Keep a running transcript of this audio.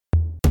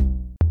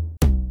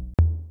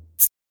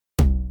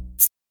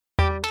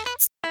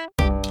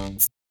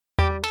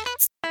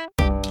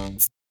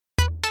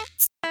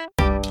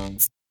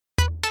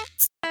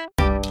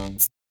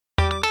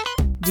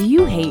Do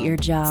you hate your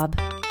job?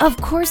 Of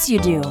course you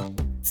do.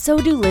 So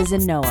do Liz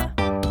and Noah.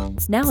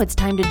 Now it's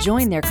time to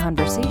join their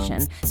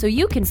conversation so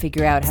you can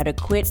figure out how to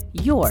quit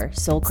your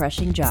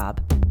soul-crushing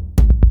job.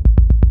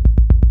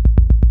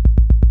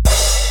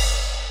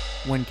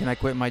 When Can I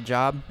Quit My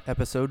Job?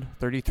 Episode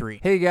 33.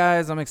 Hey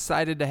guys, I'm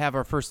excited to have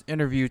our first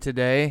interview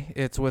today.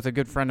 It's with a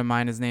good friend of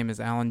mine. His name is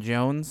Alan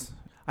Jones.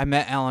 I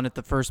met Alan at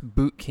the first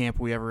boot camp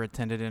we ever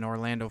attended in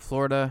Orlando,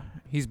 Florida.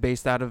 He's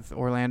based out of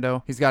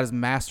Orlando. He's got his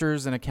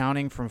master's in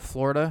accounting from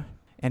Florida,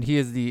 and he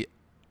is the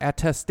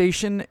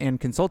attestation and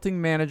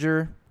consulting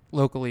manager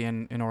locally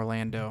in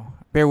Orlando.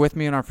 Bear with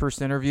me in our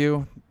first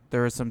interview.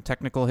 There are some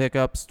technical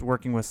hiccups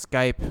working with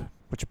Skype,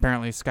 which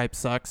apparently Skype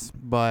sucks,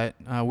 but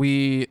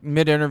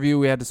mid-interview,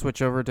 we had to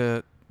switch over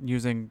to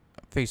using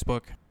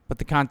Facebook. But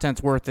the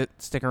content's worth it.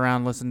 Stick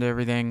around, listen to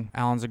everything.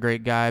 Alan's a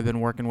great guy. I've been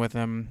working with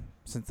him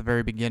since the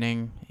very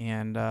beginning,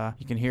 and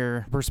you can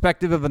hear the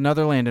perspective of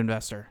another land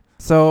investor.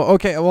 So,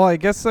 okay, well, I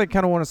guess I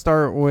kind of want to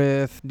start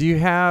with, do you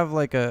have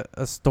like a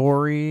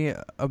story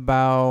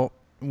about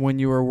when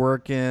you were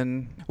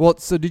working? Well,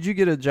 so did you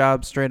get a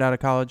job straight out of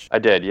college? I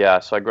did, yeah.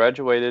 So I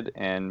graduated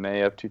in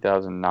May of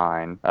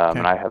 2009, Okay.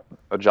 and I had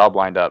a job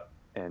lined up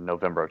in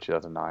November of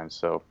 2009.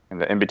 So in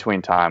the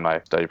in-between time,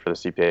 I studied for the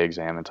CPA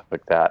exam and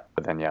took that.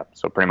 But then, yeah,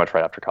 so pretty much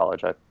right after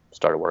college, I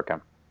started working.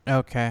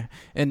 Okay.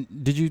 And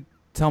did you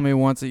tell me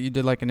once that you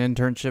did like an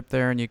internship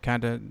there and you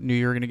kind of knew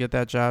you were going to get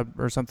that job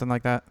or something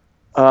like that?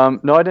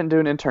 No, I didn't do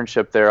an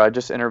internship there. I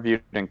just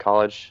interviewed in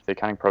college. The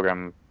accounting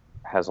program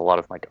has a lot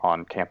of like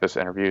on-campus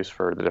interviews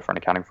for the different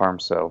accounting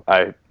firms. So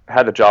I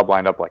had the job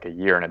lined up like a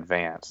year in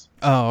advance.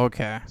 Oh,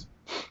 okay.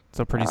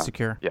 So pretty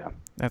secure. Yeah.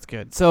 That's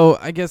good. So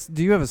I guess,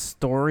 do you have a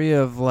story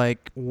of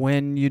like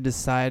when you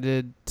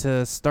decided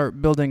to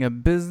start building a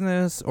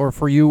business, or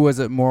for you, was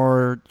it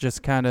more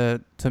just kind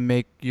of to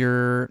make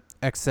your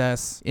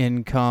excess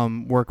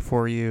income work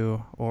for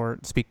you, or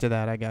speak to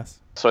that, I guess?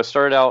 So I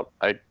started out,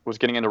 I was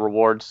getting into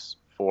rewards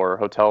for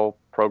hotel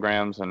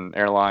programs and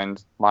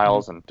airlines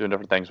miles and doing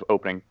different things,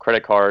 opening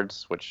credit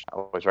cards, which I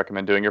always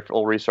recommend doing your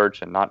full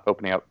research and not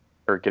opening up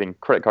or getting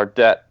credit card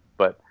debt,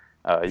 but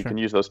you can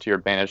use those to your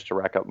advantage to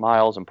rack up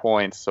miles and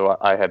points. So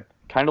I had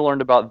kind of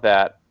learned about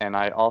that, and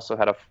I also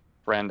had a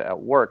friend at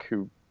work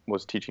who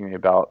was teaching me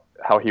about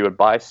how he would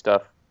buy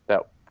stuff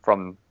that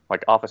from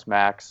like Office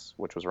Max,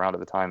 which was around at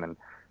the time, and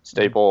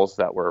Staples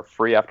that were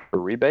free after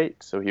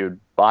rebate. So he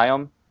would buy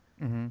them,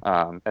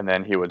 and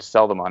then he would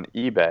sell them on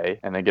eBay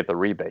and then get the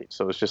rebate.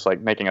 So it's just like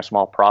making a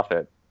small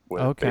profit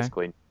with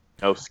basically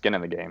no skin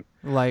in the game.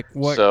 Like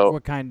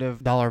what kind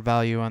of dollar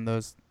value on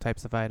those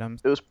types of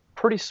items? It was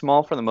pretty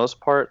small for the most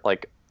part.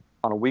 Like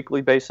on a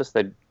weekly basis,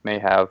 they may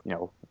have, a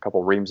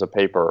couple reams of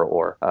paper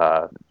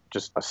or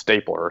just a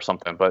stapler or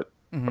something. But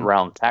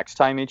around tax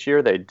time each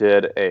year, they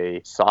did a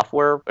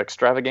software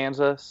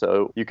extravaganza.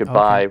 So you could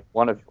buy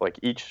one of like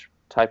each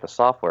type of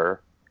software,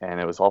 and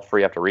it was all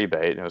free after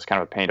rebate. And it was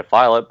kind of a pain to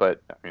file it,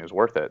 but I mean, it was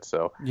worth it.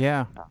 So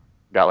yeah,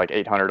 got like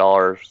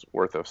 $800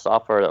 worth of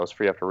software that was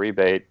free after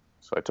rebate.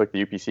 So I took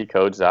the UPC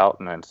codes out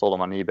and then sold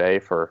them on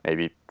eBay for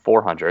maybe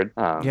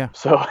 $400.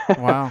 So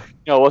wow.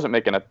 I wasn't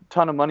making a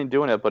ton of money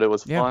doing it, but it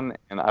was fun,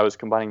 and I was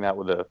combining that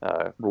with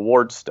the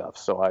rewards stuff.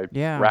 So I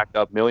racked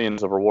up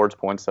millions of rewards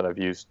points that I've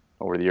used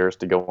over the years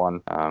to go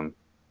on,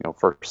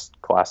 first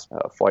class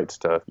flights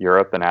to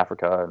Europe and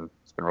Africa, and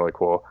it's been really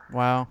cool.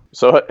 Wow.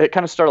 So it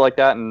kind of started like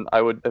that, and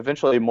I would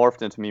eventually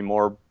morphed into me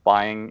more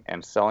buying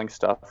and selling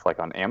stuff like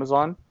on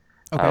Amazon,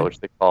 which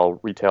they call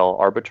retail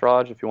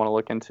arbitrage, if you want to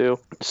look into.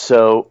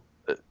 So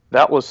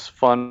that was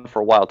fun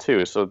for a while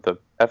too. So the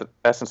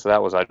essence of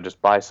that was I'd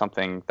just buy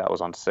something that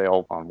was on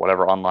sale on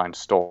whatever online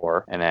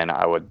store, and then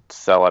I would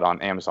sell it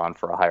on Amazon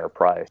for a higher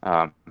price.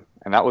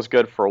 And that was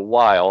good for a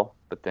while,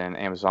 but then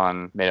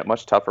Amazon made it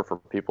much tougher for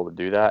people to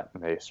do that,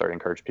 and they started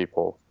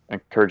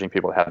encouraging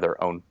people to have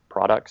their own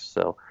products.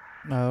 So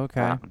I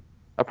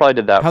probably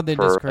did that. How'd they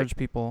for discourage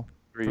people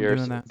 3 from years.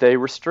 doing that? They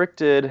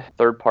restricted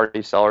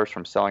third-party sellers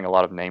from selling a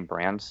lot of name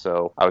brands.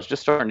 So I was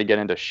just starting to get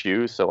into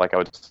shoes. So like I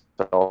would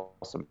sell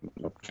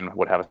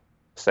would have a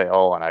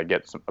sale, and I'd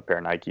get a pair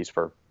of Nikes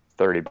for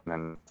 $30 and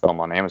then sell them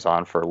on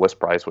Amazon for list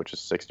price, which is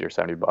 $60 or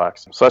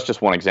 $70. So that's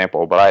just one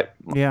example. But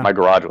my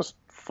garage was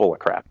full of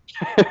crap.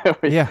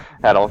 We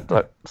had all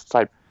type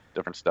of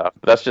different stuff.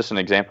 But that's just an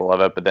example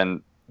of it. But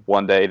then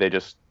one day they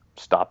just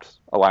stopped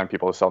allowing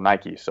people to sell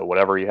Nikes. So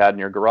whatever you had in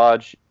your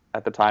garage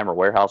at the time or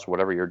warehouse or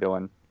whatever you're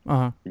doing,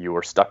 you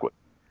were stuck with.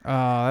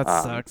 Oh,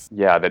 that sucks.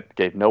 Yeah, that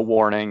gave no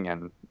warning,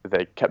 and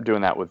they kept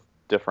doing that with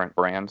different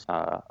brands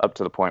up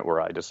to the point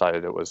where I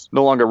decided it was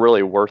no longer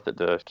really worth it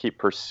to keep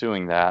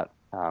pursuing that,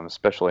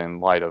 especially in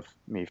light of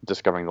me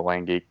discovering the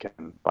Land Geek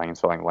and buying and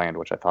selling land,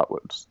 which I thought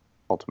was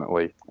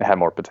ultimately had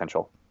more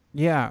potential.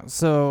 Yeah,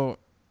 so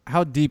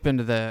how deep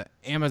into the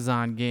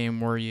Amazon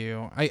game were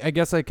you? I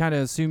guess I kind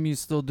of assume you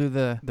still do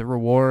the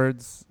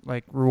rewards,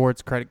 like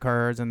rewards credit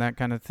cards and that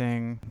kind of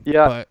thing.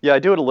 Yeah, I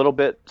do it a little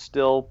bit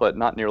still, but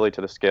not nearly to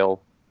the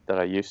scale that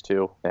I used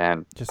to.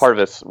 And part of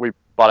it's, we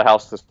bought a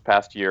house this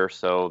past year,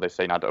 so they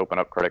say not to open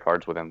up credit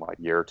cards within like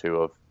a year or two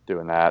of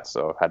doing that,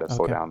 so I had to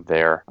slow Okay. down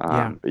there.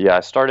 Yeah. But yeah, I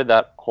started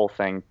that whole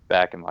thing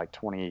back in like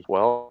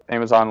 2012,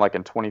 Amazon like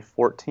in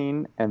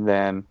 2014, and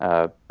then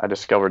I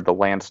discovered the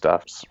land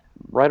stuff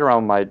right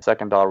around my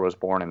second daughter was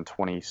born in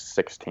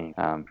 2016.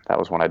 That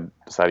was when I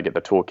decided to get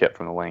the toolkit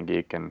from the Land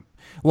Geek. And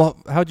Well,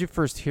 how'd you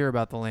first hear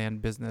about the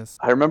land business?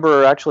 I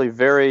remember actually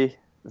very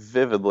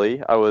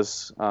vividly, I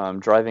was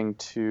driving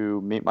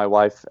to meet my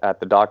wife at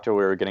the doctor.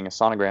 We were getting a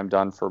sonogram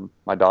done for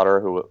my daughter,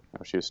 who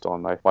she was still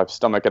in my wife's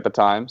stomach at the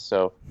time.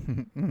 So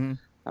Mhm.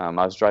 I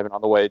was driving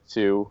on the way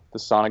to the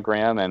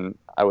sonogram, and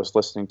I was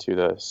listening to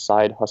the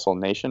Side Hustle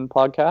Nation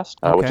podcast,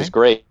 which Okay. is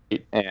great.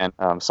 And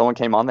someone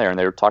came on there, and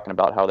they were talking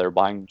about how they were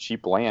buying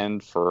cheap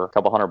land for a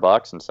couple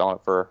 $100 and selling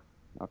it for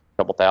a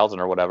couple thousand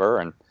or whatever.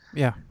 And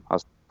Yeah. I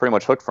was pretty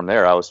much hooked from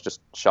there. I was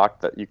just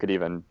shocked that you could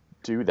even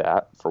do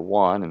that, for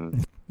one,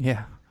 and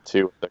Yeah.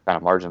 two, the kind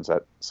of margins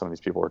that some of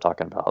these people were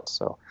talking about.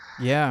 So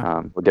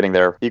Yeah. we're getting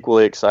there,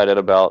 equally excited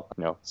about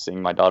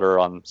seeing my daughter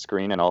on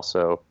screen, and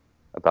also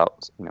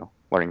about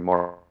learning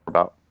more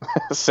about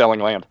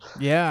selling land.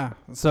 Yeah.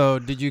 So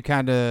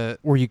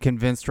were you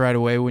convinced right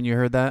away when you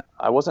heard that?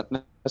 I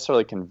wasn't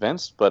necessarily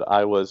convinced, but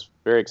I was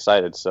very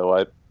excited. So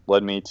it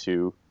led me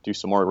to do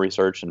some more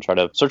research and try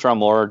to search around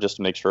more, just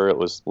to make sure it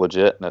was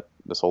legit and that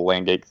this whole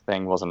Landgate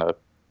thing wasn't a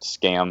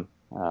scam.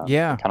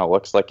 Yeah. It kind of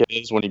looks like it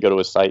is when you go to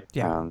his site.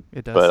 Yeah,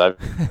 it does. But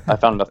I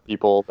found enough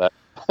people that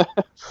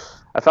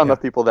Yeah.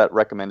 enough people that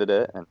recommended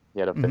it, and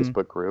he had a Mhm.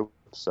 Facebook group,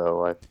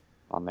 so I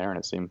on there, and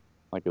it seemed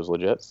like it was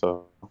legit,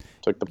 so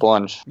took the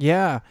plunge.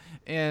 Yeah.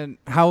 And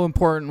how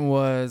important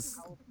was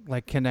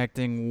like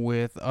connecting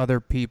with other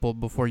people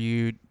before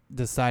you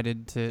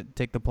decided to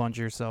take the plunge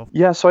yourself?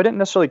 Yeah, so I didn't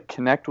necessarily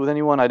connect with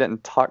anyone. I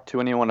didn't talk to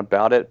anyone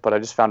about it, but I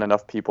just found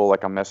enough people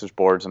like on message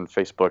boards and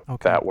Facebook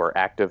Okay. that were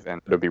active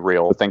and it would be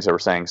real, the things they were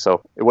saying.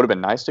 So it would have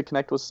been nice to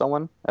connect with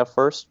someone at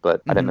first,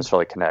 but I Mhm. didn't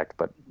necessarily connect.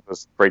 But it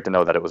was great to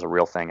know that it was a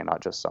real thing and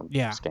not just some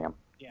Yeah. scam.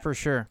 For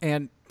sure.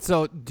 And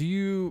so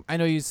I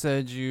know you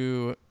said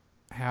you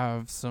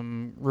have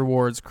some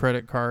rewards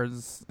credit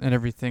cards and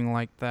everything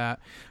like that.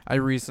 I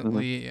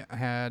recently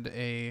had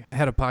a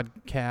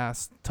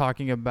podcast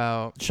talking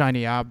about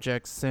shiny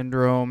object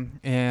syndrome,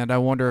 and I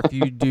wonder if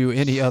you do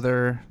any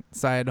other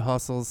side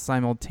hustles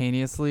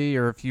simultaneously,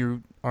 or if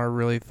you are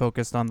really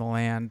focused on the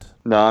land.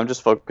 No, I'm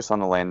just focused on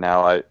the land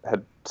now. I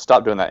had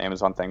stopped doing that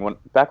Amazon thing.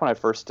 Back when I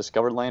first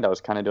discovered land, I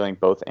was kind of doing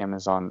both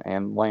Amazon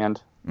and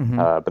land.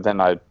 Mhm. But then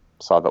I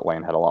saw that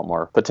land had a lot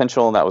more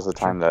potential, and that was the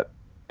Sure. time that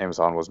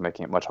Amazon was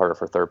making it much harder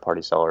for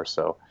third-party sellers.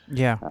 So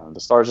Yeah. the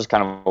stars just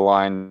kind of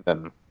aligned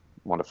and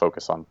want to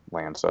focus on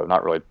land. So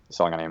not really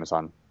selling on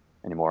Amazon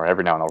anymore.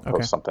 Every now and then I'll Okay.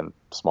 post something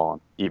small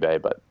on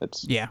eBay, but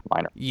it's Yeah.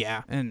 minor.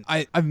 Yeah, and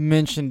I've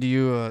mentioned to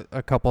you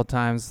a couple of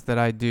times that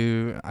I've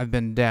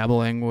been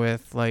dabbling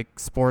with like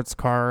sports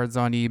cards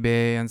on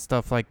eBay and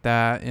stuff like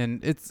that,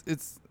 and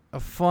it's a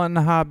fun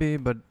hobby,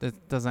 but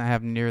it doesn't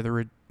have near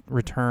the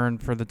return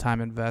for the time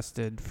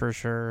invested, for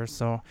sure.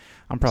 So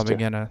I'm probably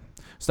Sure. gonna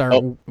start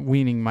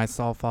weaning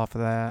myself off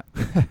of that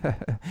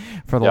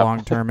for the Yep.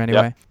 long term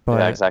anyway. Yep. But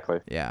Yeah, exactly.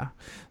 yeah.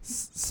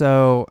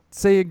 So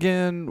say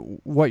again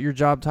what your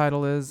job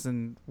title is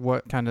and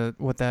what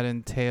that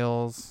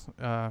entails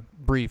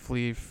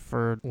briefly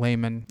for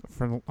layman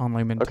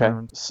Okay.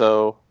 terms.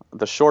 So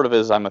the short of it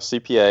is I'm a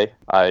CPA.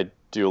 I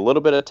do a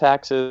little bit of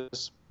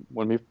taxes.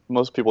 When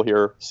most people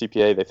hear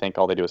CPA, they think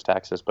all they do is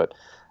taxes, but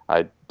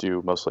I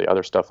do mostly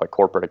other stuff like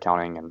corporate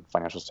accounting and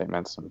financial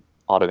statements and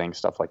auditing,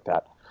 stuff like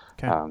that,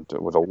 Okay.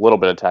 with a little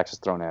bit of taxes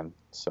thrown in.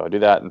 So I do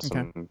that and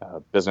some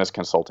business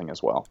consulting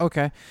as well.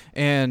 Okay.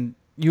 And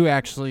you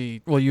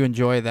you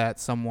enjoy that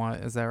somewhat,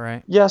 is that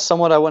right? Yeah,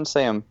 somewhat. I wouldn't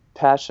say I'm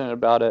passionate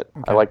about it.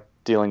 Okay. I like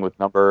dealing with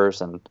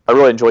numbers, and I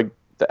really enjoy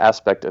the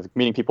aspect of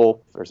meeting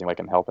people, if there's anything I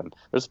can help. And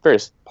there's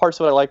various parts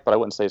of it I like, but I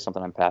wouldn't say it's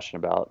something I'm passionate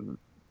about and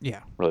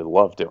Yeah. really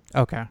love doing.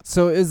 Okay.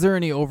 So is there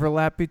any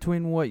overlap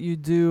between what you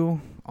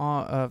do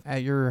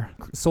at your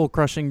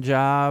soul-crushing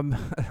job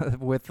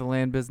with the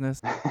land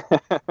business?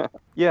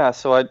 Yeah,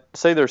 so I'd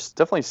say there's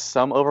definitely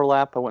some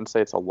overlap. I wouldn't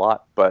say it's a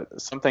lot,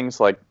 but some things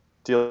like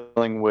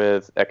dealing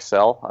with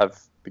Excel, I've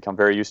become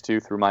very used to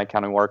through my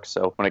accounting work.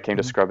 So when it came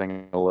to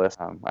scrubbing a list,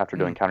 after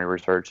doing county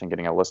research and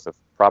getting a list of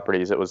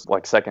properties, it was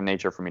like second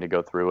nature for me to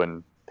go through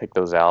and pick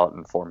those out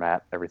and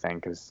format everything,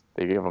 because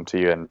they give them to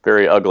you in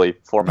very ugly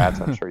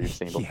formats I'm sure you've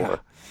seen before.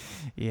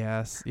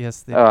 Yes.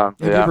 Have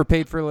you Yeah. ever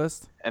paid for a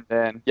list? And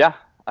then, yeah,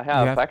 I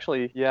have. have?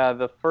 Actually. Yeah,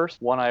 the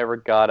first one I ever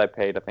got, I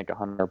paid, I think,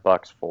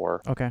 $100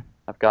 for. Okay.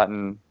 I've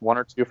gotten one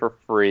or two for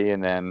free,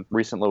 and then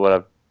recently what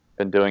I've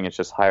been doing is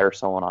just hire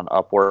someone on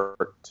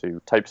Upwork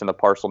to types in the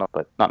parcel,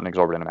 but not an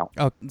exorbitant amount.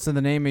 Oh, so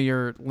the name of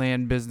your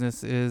land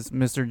business is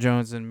Mr.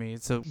 Jones and Me.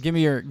 So give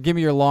me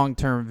your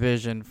long-term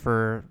vision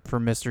for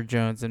Mr.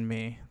 Jones and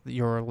Me,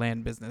 your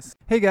land business.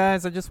 Hey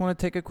guys, I just want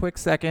to take a quick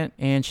second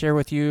and share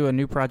with you a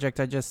new project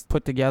I just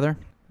put together.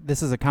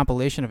 This is a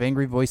compilation of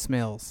angry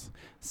voicemails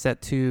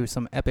set to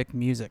some epic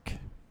music.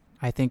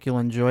 I think you'll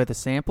enjoy the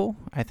sample.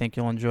 I think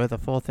you'll enjoy the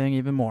full thing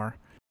even more.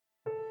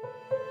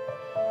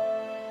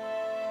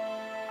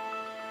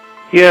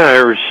 Yeah, I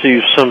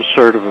received some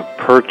sort of a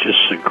purchase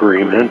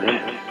agreement.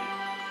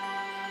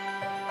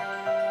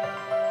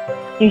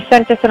 You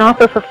sent us an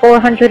offer for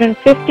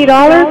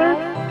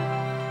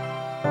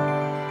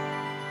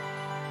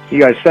 $450? You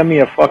guys sent me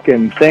a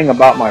fucking thing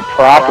about my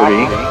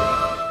property.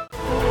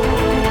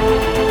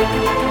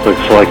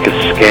 Looks like a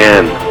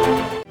scam.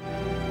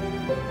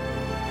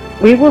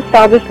 We will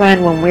sell this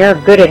land when we are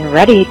good and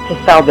ready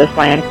to sell this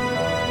land.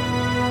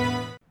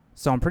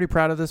 So I'm pretty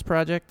proud of this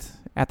project.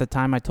 At the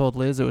time, I told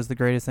Liz it was the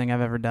greatest thing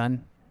I've ever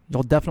done.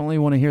 You'll definitely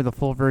want to hear the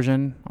full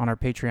version on our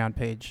Patreon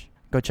page.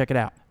 Go check it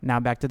out. Now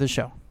back to the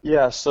show.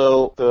 Yeah,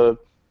 so the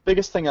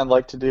biggest thing I'd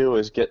like to do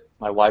is get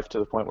my wife to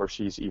the point where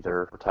she's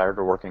either retired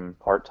or working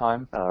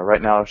part-time.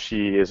 Right now,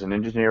 she is an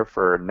engineer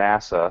for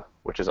NASA,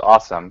 which is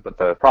awesome, but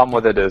the problem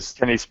with it is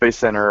Kennedy Space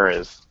Center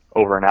is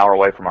over an hour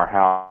away from our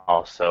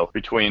house, so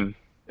between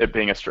it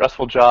being a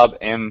stressful job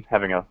and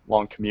having a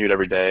long commute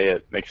every day,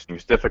 it makes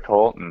things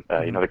difficult, and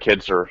the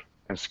kids are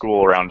in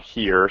school around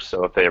here,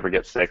 so if they ever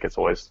get sick, it's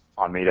always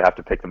on me to have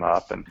to pick them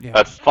up, and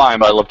that's fine,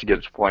 but I'd love to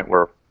get to a point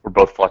where we're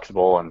both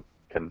flexible and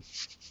can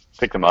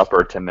pick them up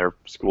or attend their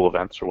school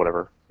events or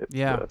whatever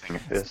the thing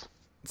is.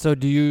 So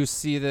do you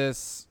see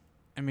this,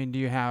 do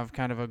you have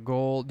kind of a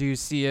goal? Do you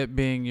see it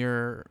being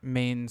your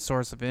main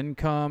source of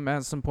income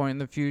at some point in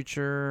the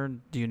future?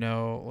 Do you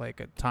know,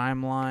 like, a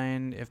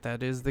timeline if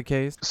that is the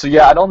case? So,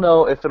 yeah, I don't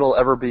know if it'll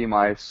ever be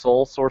my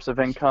sole source of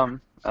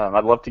income.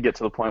 I'd love to get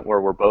to the point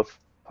where we're both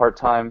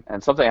part-time.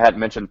 And something I hadn't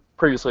mentioned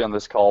previously on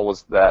this call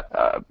was that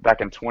back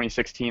in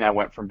 2016, I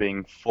went from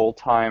being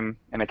full-time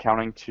in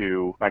accounting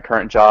to my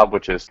current job,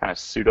 which is kind of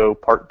pseudo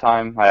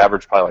part-time. I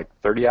average probably like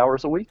 30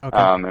 hours a week. Okay.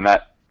 And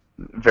that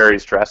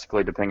varies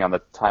drastically depending on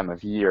the time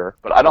of year.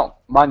 But I don't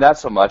mind that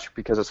so much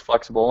because it's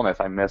flexible, and if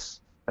I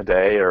miss a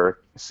day or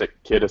a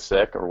sick kid is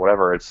sick or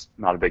whatever, it's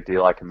not a big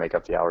deal. I can make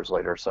up the hours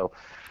later. So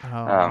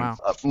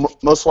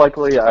most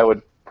likely I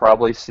would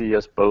probably see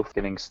us both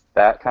getting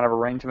that kind of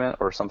arrangement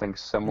or something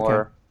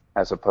similar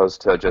as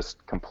opposed to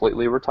just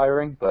completely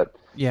retiring. But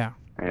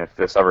if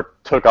this ever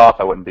took off,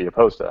 I wouldn't be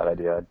opposed to that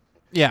idea.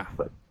 Yeah.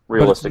 But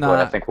realistically,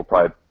 I think we'll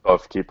probably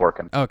both keep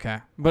working. Okay.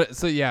 But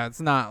so it's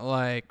not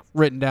like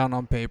written down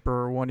on paper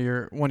or one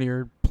of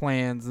your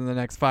plans in the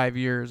next 5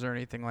 years or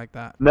anything like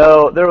that.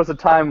 No, there was a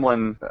time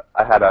when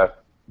I had a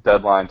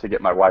deadline to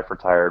get my wife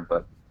retired,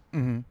 but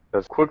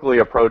it's quickly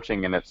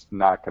approaching and it's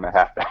not going to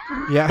happen.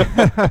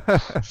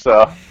 Yeah.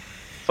 So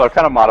I've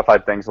kind of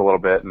modified things a little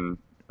bit and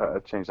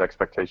changed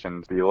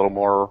expectations to be a little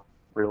more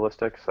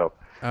realistic. So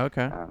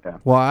okay. Yeah.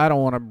 Well, I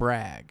don't want to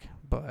brag,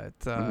 but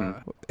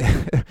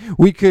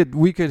we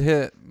could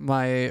hit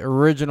my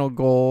original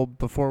goal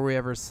before we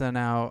ever sent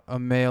out a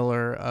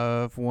mailer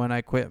of when I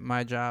quit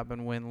my job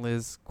and when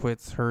Liz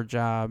quits her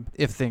job,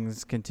 if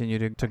things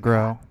continue to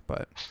grow.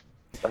 But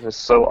that is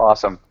so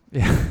awesome.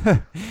 Yeah.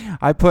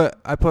 I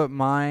put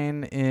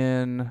mine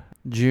in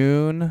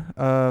June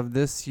of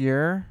this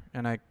year,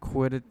 and I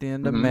quit at the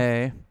end of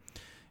May,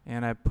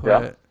 and I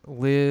put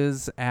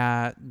Liz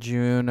at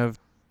June of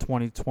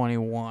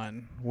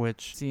 2021,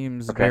 which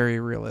seems very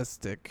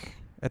realistic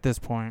at this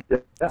point.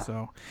 Yeah.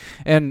 So,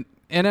 and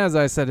as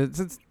I said,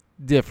 it's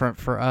different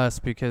for us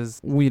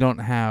because we don't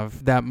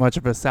have that much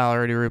of a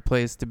salary to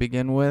replace to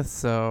begin with,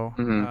 so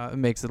it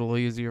makes it a little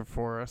easier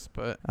for us.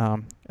 But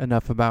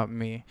enough about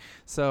me.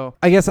 So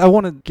I guess I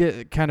want to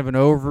get kind of an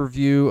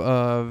overview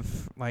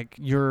of like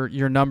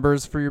your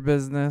numbers for your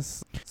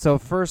business. So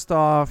first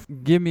off,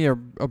 give me a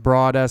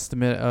broad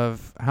estimate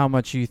of how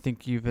much you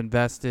think you've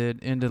invested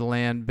into the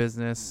land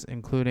business,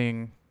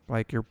 including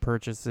like your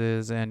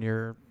purchases and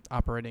your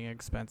operating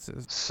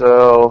expenses.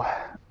 So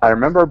I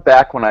remember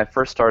back when I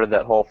first started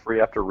that whole free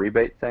after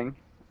rebate thing,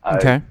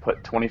 I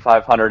put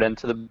 $2,500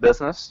 into the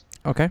business.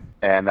 Okay.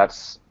 And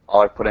that's all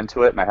I put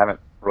into it, and I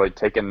haven't really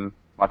taken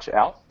much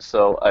out.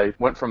 So I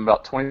went from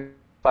about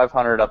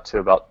 $2,500 up to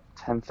about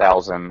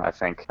 $10,000, I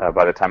think,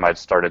 by the time I'd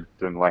started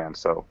doing land.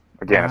 So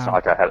again, It's not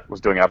like I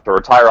was doing enough to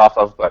retire off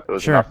of, but it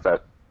was enough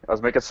that I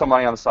was making some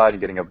money on the side and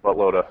getting a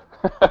buttload of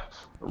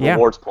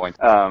rewards points.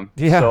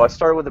 So I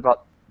started with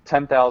about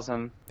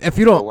 $10,000 if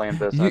you don't land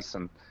business,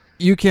 and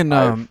you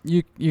can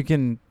you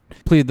can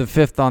plead the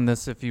fifth on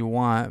this if you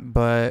want,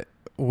 but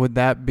would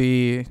that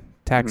be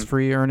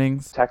tax-free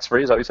earnings?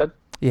 Tax-free, is that what you said?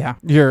 Yeah.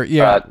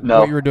 No,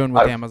 what you were doing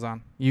with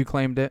Amazon. You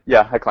claimed it?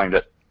 Yeah, I claimed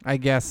it. I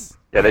guess.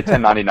 Yeah, they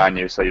 1099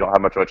 you, so you don't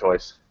have much of a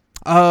choice.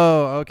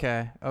 Oh,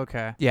 okay.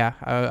 Yeah,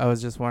 I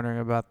was just wondering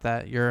about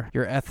that. Your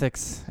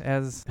ethics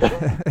as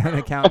an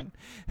accountant.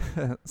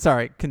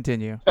 Sorry,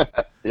 continue.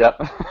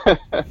 Yep.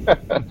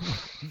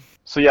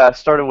 So yeah, I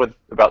started with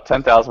about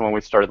 $10,000 when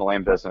we started the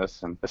land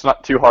business, and it's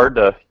not too hard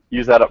to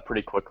use that up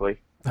pretty quickly.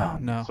 Oh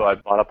no. So I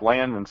bought up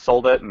land and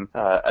sold it, and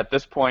at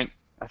this point,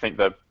 I think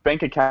the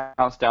bank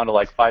account's down to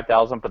like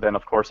 $5,000, but then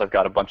of course I've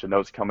got a bunch of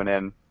notes coming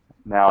in.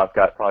 Now I've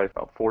got probably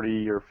about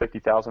 $40,000 or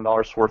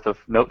 $50,000 worth of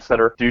notes that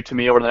are due to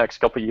me over the next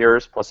couple of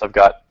years. Plus I've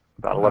got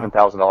about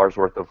 $11,000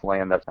 worth of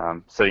land that's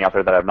sitting out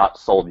there that I've not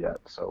sold yet.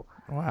 So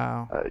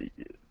wow.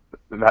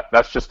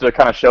 that's just to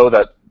kind of show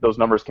that those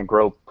numbers can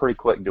grow pretty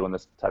quick doing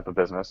this type of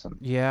business, and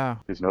Yeah.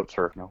 these notes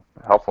are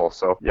helpful.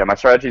 So yeah, my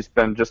strategy's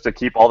been just to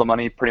keep all the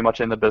money pretty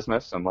much in the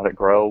business and let it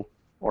grow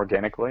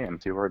organically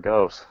and see where it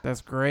goes.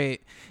 That's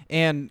great.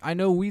 And I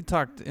know we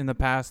talked in the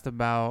past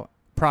about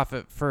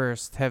profit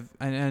first. And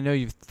I know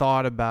you've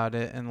thought about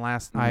it, and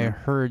last I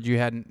heard you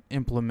hadn't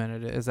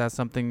implemented it. Is that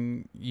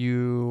something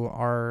you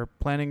are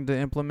planning to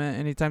implement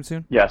anytime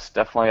soon? Yes,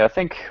 definitely. I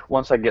think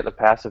once I get the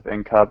passive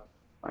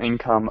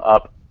income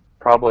up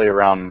probably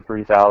around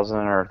 3,000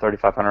 or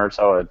 3,500 or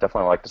so, I'd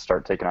definitely like to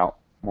start taking out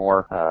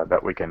more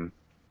that we can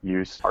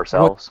use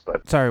ourselves.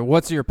 Sorry,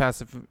 what's your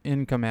passive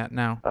income at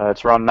now?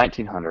 It's around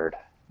 1,900.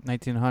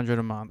 1,900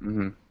 a month.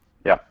 Mm-hmm.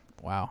 Yeah.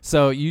 Wow.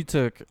 So you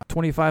took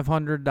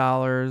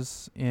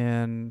 $2,500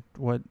 in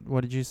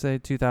what did you say?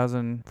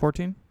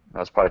 2014?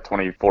 That's probably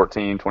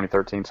 2014,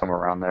 2013, somewhere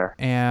around there.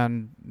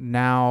 And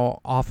now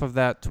off of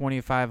that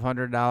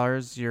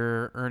 $2,500,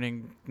 you're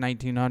earning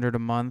 $1,900 a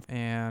month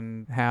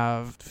and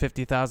have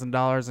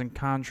 $50,000 in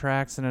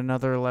contracts and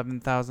another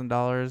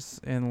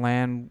 $11,000 in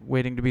land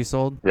waiting to be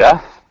sold.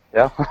 Yeah.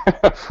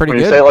 Pretty when good.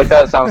 you say it like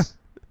that, it sounds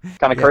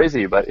kind of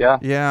crazy, but yeah.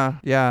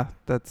 Yeah,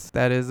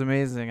 that is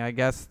amazing. I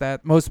guess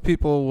that most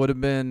people would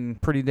have been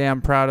pretty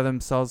damn proud of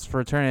themselves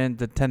for turning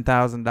into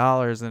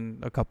 $10,000 in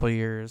a couple of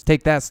years.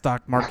 Take that,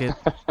 stock market.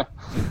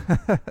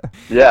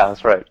 Yeah,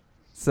 that's right.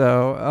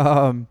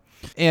 So,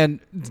 and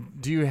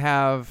do you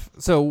have?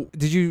 So,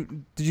 did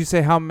you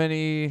say how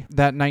many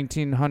that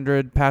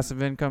 1,900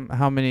 passive income?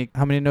 How many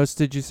notes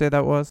did you say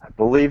that was? I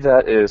believe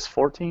that is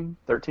 14,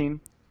 13.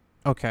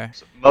 Okay.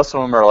 So most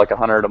of them are like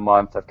 100 a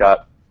month. I've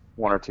got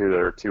one or two that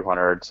are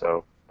 200,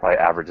 so probably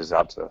averages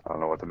out to, I don't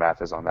know what the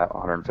math is on that,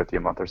 150 a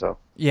month or so.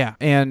 Yeah,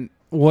 and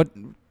what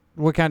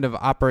kind of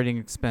operating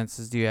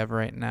expenses do you have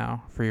right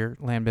now for your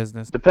land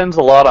business? Depends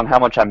a lot on how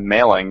much I'm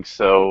mailing.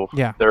 So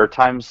Yeah. there are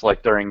times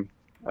like during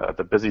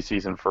the busy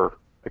season for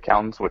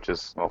accountants, which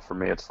is, well, for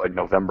me, it's like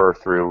November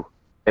through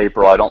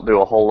April. I don't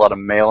do a whole lot of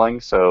mailing,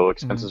 so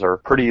expenses are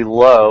pretty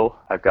low.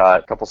 I've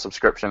got a couple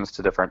subscriptions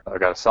to I've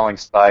got a selling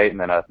site and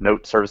then a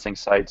note servicing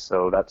site,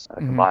 so that's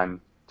combined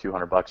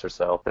 $200 or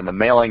so. Then the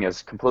mailing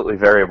is completely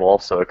variable,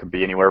 so it could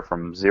be anywhere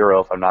from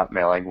 $0 if I'm not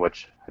mailing,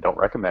 which I don't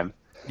recommend.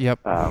 Yep.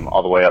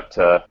 All the way up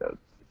to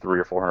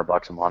 $300 or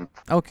 $400 a month.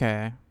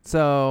 Okay,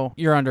 so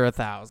you're under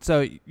 1,000.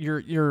 So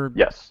you're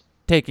Yes.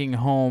 taking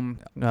home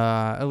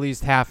at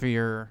least half of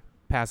your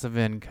passive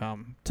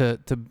income to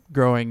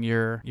growing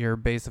your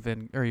base of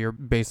your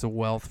base of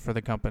wealth for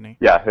the company.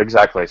 Yeah,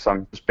 exactly. So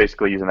I'm just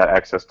basically using that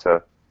excess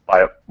to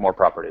buy up more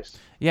properties.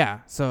 Yeah.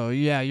 So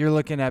you're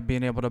looking at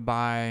being able to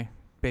buy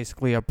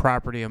basically a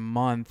property a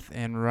month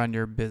and run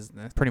your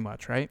business pretty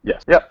much, right?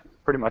 Yes. Yep.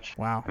 Pretty much.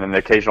 Wow. And then the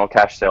occasional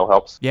cash sale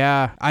helps.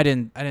 Yeah, I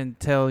didn't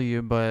tell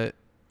you, but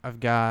I've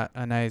got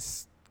a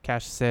nice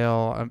cash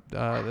sale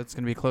that's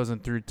going to be closing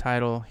through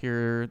title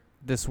here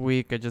this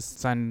week. I just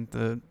signed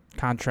the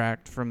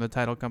contract from the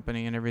title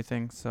company and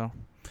everything, so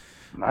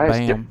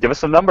Nice. bam. Give us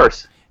some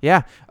numbers.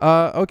 Yeah.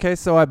 Okay,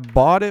 so I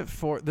bought it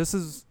this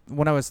is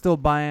when I was still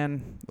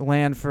buying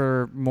land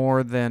for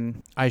more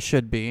than I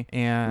should be,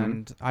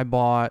 and I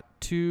bought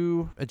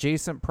 2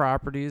 adjacent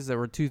properties that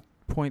were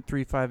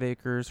 2.35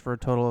 acres for a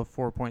total of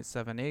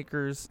 4.7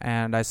 acres,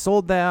 and I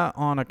sold that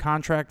on a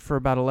contract for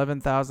about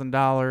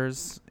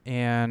 $11,000,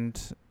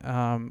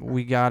 and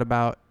we got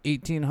about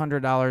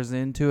 $1,800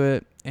 into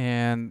it,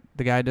 and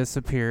the guy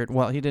disappeared.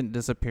 Well, he didn't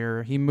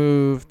disappear. He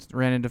moved,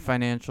 ran into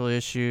financial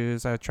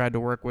issues. I tried to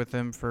work with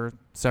him for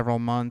several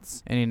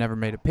months, and he never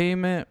made a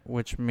payment,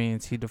 which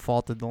means he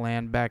defaulted the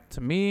land back to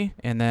me,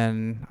 and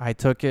then I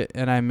took it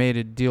and I made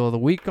a deal of the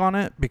week on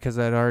it because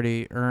I'd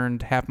already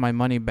earned half my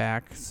money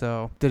back.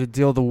 So did a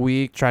deal of the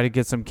week, tried to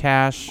get some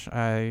cash.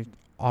 I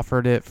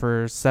offered it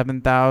for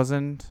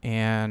 $7,000,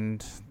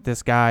 and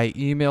this guy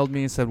emailed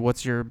me and said,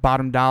 "What's your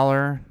bottom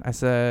dollar?" I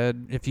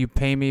said, "If you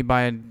pay me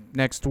by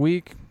next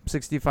week,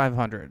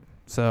 $6,500.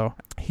 So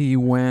he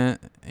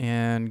went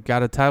and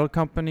got a title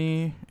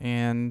company,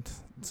 and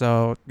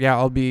so yeah,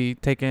 I'll be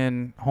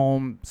taking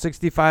home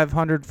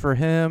 $6,500 for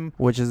him,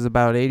 which is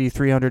about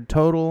 $8,300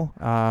 total.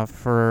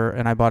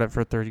 And I bought it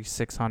for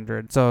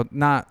 $3,600. So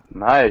not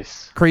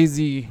Nice.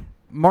 crazy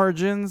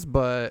margins,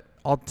 but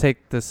I'll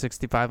take the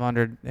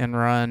 $6,500 and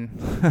run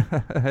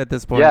at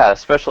this point. Yeah,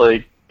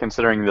 especially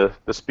considering the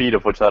speed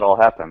of which that all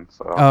happened.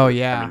 So. Oh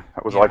yeah. I mean,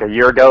 it was like a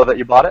year ago that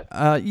you bought it.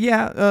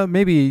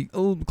 Maybe a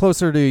little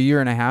closer to a year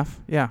and a half.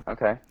 Yeah.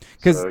 Okay.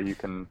 'Cause So you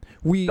can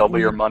We double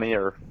your money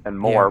and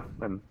more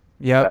in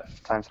Yep.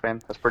 that time span.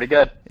 That's pretty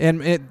good.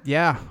 And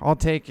I'll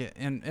take it.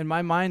 And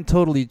my mind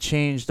totally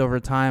changed over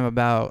time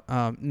about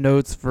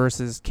notes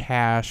versus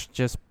cash,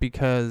 just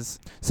because.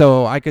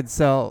 So I could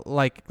sell,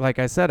 like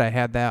I said, I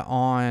had that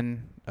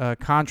on a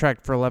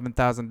contract for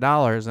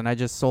 $11,000, and I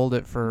just sold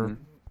it for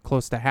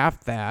close to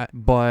half that,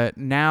 but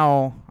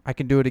now I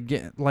can do it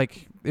again.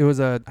 Like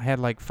I had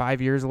like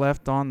 5 years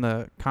left on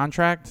the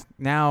contract.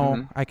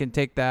 Now I can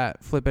take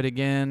that, flip it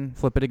again,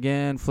 flip it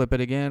again, flip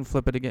it again,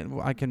 flip it again.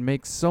 I can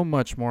make so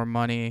much more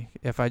money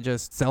if I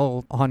just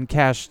sell on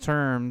cash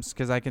terms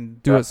because I can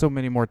do it so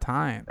many more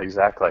times.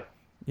 Exactly.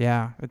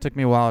 Yeah, it took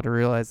me a while to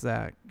realize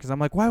that because I'm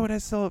like, why would I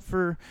sell it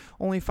for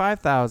only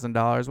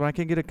 $5,000 when I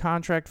can get a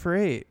contract for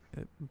 $8,000?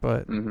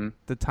 But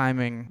the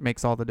timing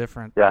makes all the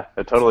difference. Yeah,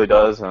 it totally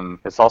does, and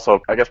it's also,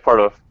 I guess,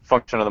 part of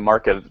function of the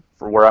market.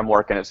 For where I'm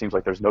working, it seems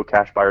like there's no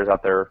cash buyers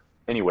out there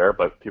anywhere,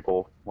 but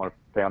people want to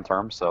pay on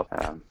terms. So.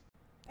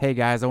 Hey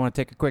guys, I want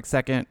to take a quick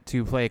second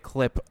to play a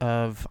clip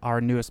of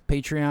our newest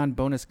Patreon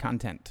bonus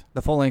content.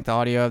 The full-length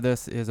audio of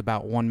this is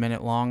about 1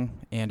 minute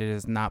long, and it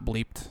is not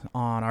bleeped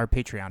on our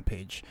Patreon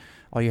page.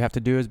 All you have to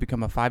do is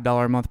become a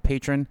 $5 a month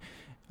patron,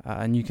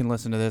 and you can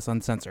listen to this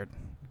uncensored.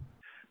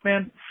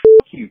 Man,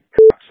 fuck you,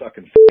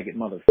 cocksucking faggot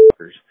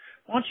motherfuckers.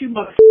 Why don't you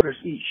motherfuckers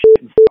eat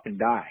shit and fucking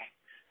die?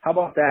 How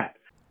about that?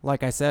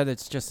 Like I said,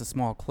 it's just a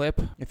small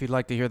clip. If you'd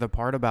like to hear the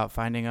part about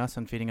finding us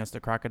and feeding us to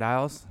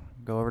crocodiles,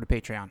 go over to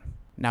Patreon.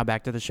 Now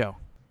back to the show.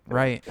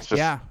 Right. It's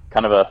just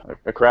kind of a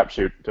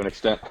crapshoot to an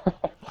extent.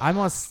 But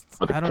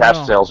the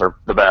cash sales are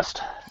the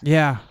best.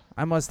 Yeah.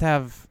 I must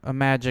have a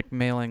magic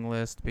mailing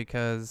list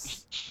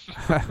because...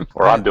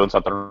 or I'm doing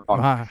something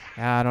wrong.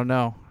 I don't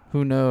know.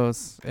 Who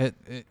knows?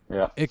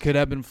 It could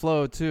ebb and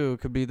flow, too.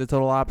 It could be the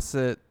total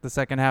opposite the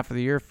second half of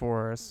the year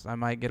for us. I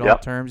might get all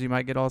terms. You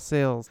might get all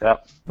sales.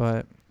 Yep.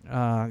 But,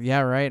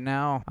 right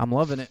now, I'm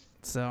loving it.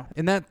 So,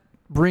 and that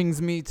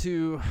brings me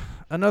to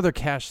another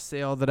cash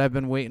sale that I've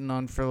been waiting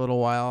on for a little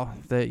while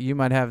that you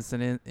might have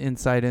some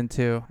insight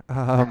into.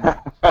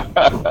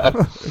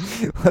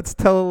 Let's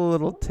tell a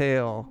little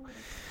tale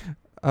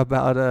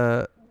about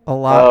a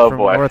lot from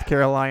North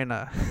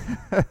Carolina.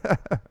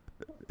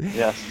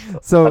 Yes.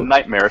 So, a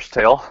nightmarish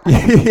tale.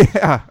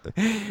 Yeah.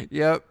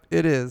 Yep,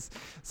 it is.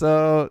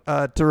 So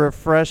to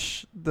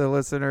refresh the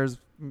listeners'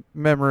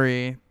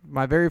 memory,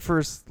 my very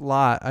first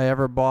lot I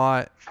ever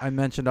bought, I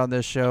mentioned on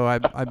this show,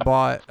 I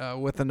bought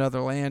with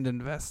another land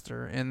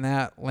investor, and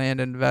that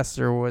land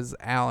investor was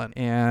Alan.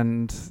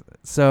 And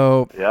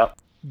so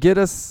get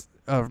us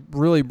a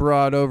really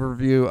broad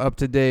overview, up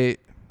to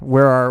date.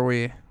 Where are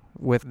we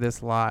with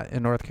this lot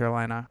in North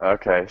Carolina?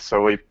 Okay,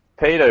 so we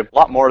paid a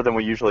lot more than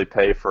we usually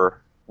pay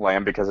for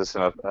land because it's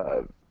in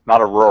not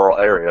a rural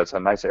area. It's a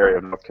nice area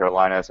of North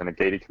Carolina. It's in a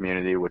gated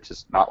community, which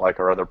is not like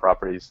our other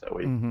properties that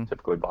we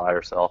typically buy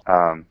or sell.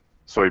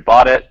 So we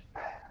bought it.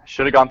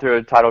 Should have gone through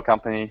a title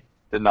company.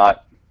 Did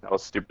not. That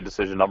was a stupid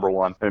decision, number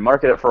one. We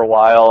marketed it for a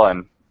while,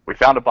 and we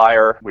found a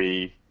buyer.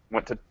 We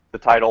went to the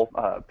title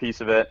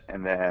piece of it,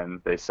 and then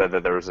they said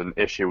that there was an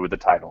issue with the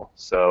title.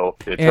 So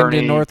the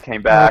attorney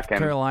came back. North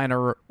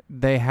Carolina,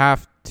 they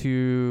have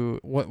to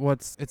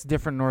it's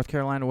different in North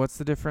Carolina. What's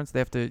the difference? They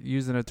have to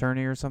use an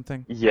attorney or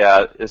something?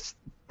 Yeah,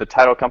 the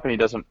title company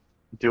doesn't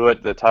do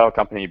it. The title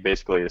company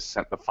basically is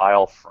sent the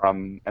file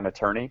from an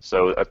attorney.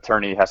 So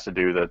attorney has to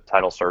do the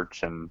title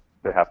search, and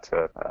they have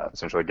to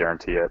essentially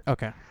guarantee it.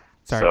 Okay.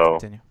 Sorry, so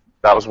continue.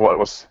 That's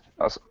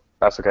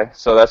okay.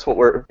 So that's what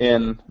we're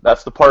in.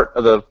 That's the part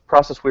of the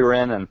process we were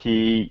in, and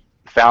he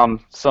found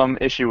some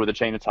issue with the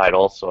chain of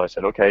title. So I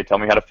said, okay, tell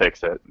me how to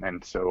fix it.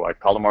 And so I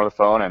called him over the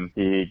phone, and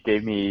he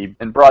gave me,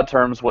 in broad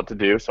terms, what to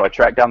do. So I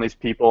tracked down these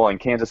people in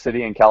Kansas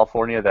City and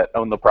California that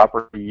owned the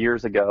property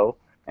years ago,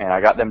 and I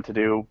got them to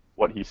do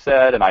what he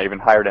said, and I even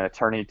hired an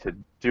attorney to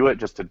do it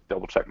just to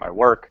double-check my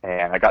work.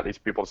 And I got these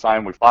people to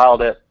sign. We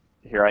filed it.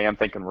 Here I am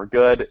thinking we're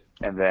good.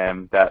 And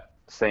then that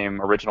same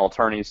original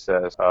attorney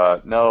says,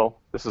 no,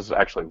 this is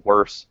actually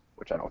worse,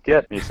 which I don't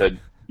get. And he said,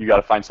 you got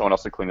to find someone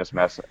else to clean this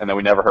mess. And then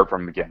we never heard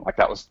from him again. Like,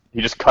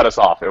 he just cut us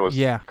off. It was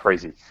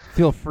crazy.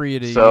 Feel free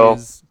to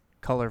use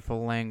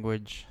colorful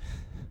language.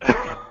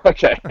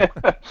 Okay.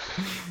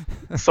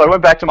 So I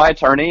went back to my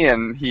attorney,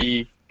 and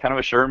he kind of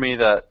assured me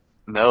that,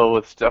 no,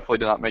 it's definitely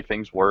did not make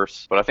things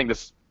worse. But I think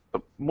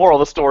the moral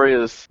of the story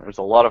is there's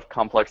a lot of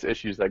complex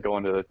issues that go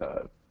into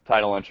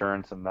title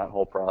insurance and that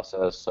whole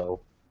process. So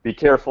be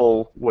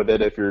careful with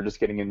it if you're just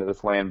getting into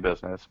this land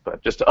business.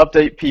 But just to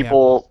update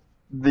people,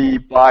 the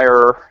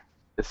buyer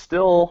is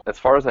still, as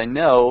far as I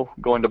know,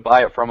 going to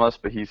buy it from us,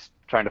 but he's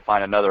trying to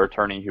find another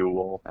attorney who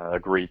will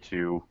agree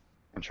to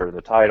insure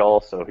the title,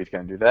 so he's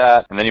going to do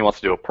that. And then he wants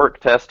to do a perk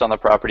test on the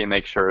property and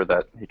make sure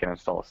that he can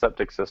install a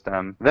septic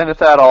system. Then if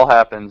that all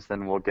happens,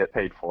 then we'll get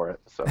paid for it.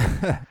 So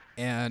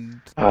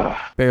and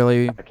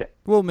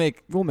we'll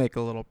make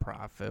a little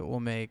profit. We'll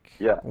make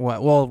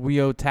what? Well,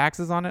 we owe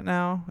taxes on it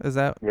now. Is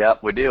that? Yeah,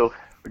 we do.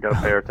 We got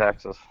to pay our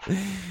taxes.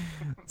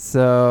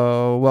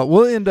 So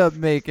we'll end up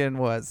making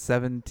what,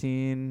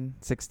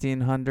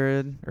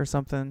 $1,600 or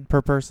something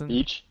per person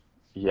each?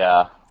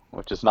 Yeah.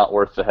 Which is not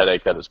worth the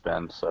headache that it's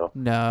been. So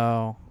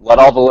no. Let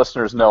all the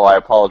listeners know I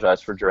apologize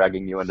for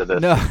dragging you into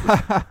this. No.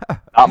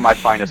 Not my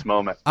finest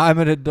moment. I'm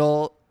an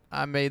adult.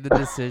 I made the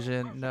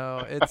decision.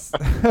 No, it's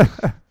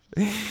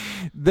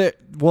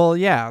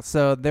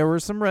so there were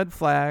some red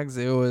flags.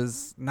 It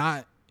was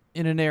not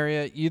in an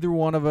area either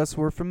one of us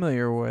were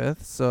familiar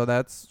with. So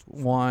that's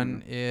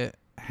one. It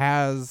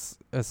has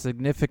a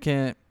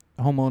significant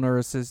homeowner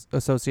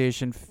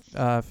association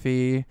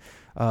fee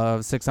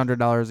of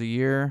 $600 a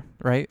year,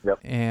 right? Yep.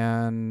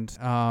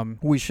 And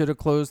we should have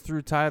closed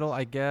through title,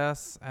 I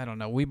guess. I don't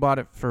know. We bought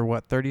it for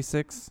what,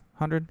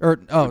 3600 or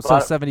so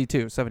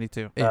 72 ish,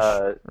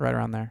 right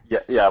around there.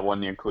 Yeah,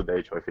 when you include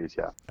the HOA fees,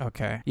 yeah.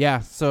 Okay. Yeah,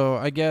 so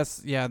I guess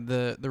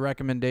the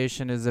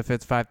recommendation is if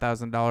it's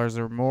 $5,000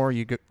 or more,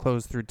 you get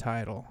closed through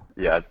title.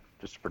 Yeah,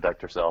 just to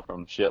protect yourself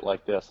from shit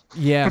like this.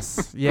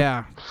 Yes,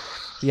 yeah.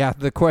 Yeah,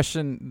 the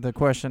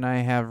question I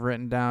have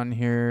written down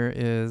here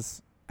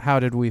is, how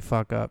did we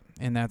fuck up?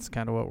 And that's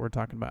kind of what we're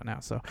talking about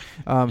now. So,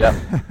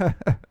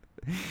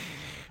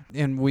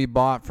 and we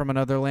bought from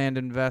another land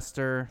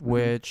investor,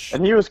 which...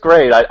 And he was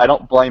great. I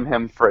don't blame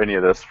him for any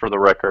of this, for the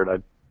record. I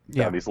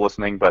know he's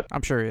listening, but...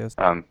 I'm sure he is.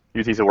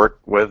 He's easy to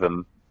work with,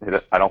 and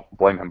I don't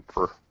blame him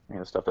for any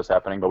of the stuff that's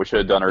happening, but we should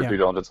have done our due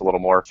diligence a little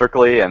more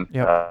strictly, and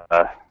a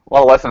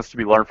lot of lessons to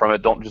be learned from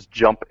it. Don't just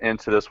jump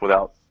into this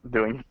without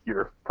doing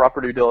your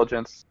proper due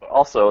diligence.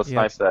 Also, it's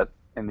nice that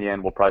in the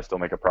end, we'll probably still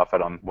make a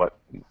profit on what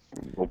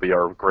will be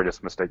our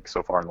greatest mistake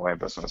so far in the land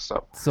business.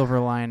 So silver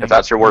lining. If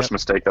that's your worst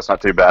mistake, that's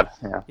not too bad.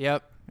 Yeah.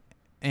 Yep.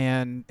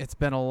 And it's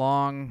been a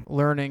long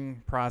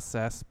learning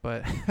process,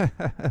 but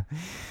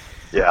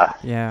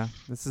yeah,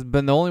 this has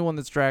been the only one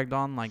that's dragged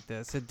on like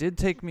this. It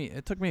took me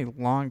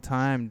a long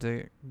time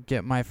to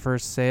get my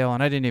first sale,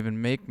 and I didn't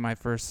even make my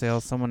first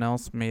sale. Someone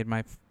else made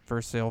my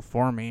first sale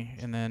for me,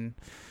 and then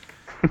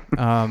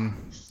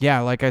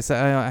like I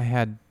said, I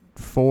had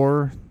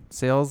 4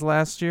 sales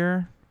last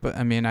year, but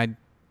I mean, I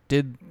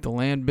did the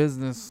land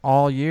business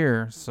all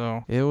year,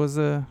 so it was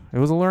a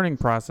learning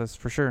process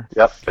for sure.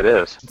 Yep, it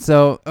is.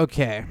 So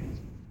okay,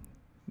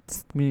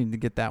 we need to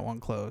get that one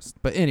closed.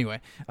 But anyway,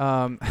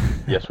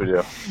 yes, we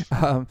do.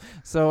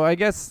 So I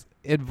guess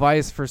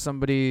advice for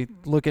somebody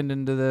looking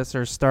into this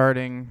or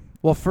starting.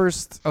 Well,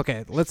 first,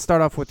 okay, let's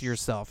start off with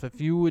yourself. If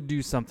you would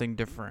do something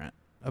different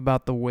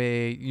about the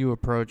way you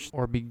approached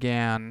or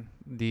began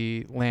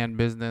the land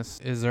business,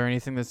 is there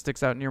anything that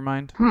sticks out in your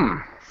mind?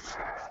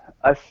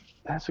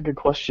 That's a good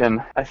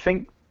question. I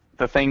think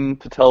the thing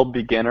to tell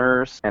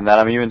beginners, and that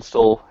I'm even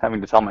still having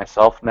to tell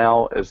myself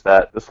now, is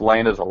that this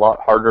land is a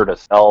lot harder to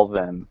sell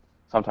than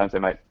sometimes they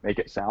might make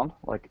it sound.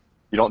 Like,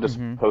 you don't just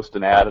post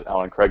an ad out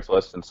on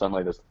Craigslist and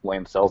suddenly this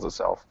land sells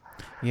itself.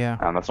 Yeah.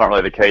 That's not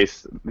really the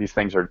case. These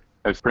things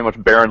it's pretty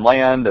much barren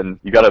land, and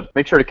you got to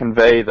make sure to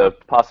convey the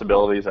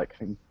possibilities that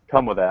can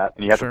come with that,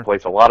 and you have to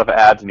place a lot of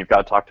ads, and you've got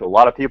to talk to a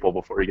lot of people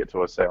before you get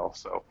to a sale.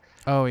 So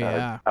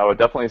I would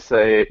definitely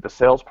say the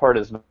sales part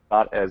is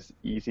not as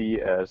easy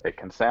as it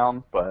can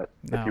sound, but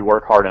if you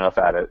work hard enough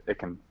at it,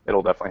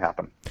 it'll definitely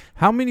happen.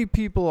 How many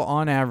people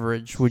on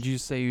average would you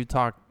say you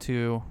talk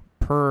to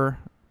per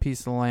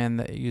piece of land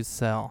that you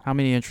sell? How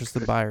many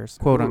interested buyers,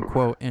 quote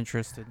unquote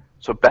interested?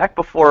 So back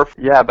before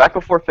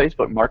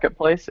Facebook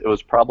Marketplace, it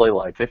was probably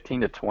like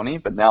 15 to 20,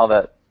 but now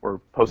that we're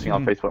posting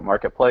on Facebook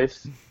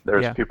Marketplace,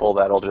 there's people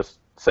that'll just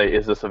say,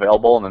 is this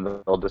available? And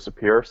then they'll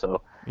disappear.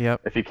 So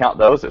if you count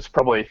those, it's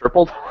probably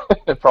tripled.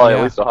 Probably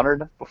at least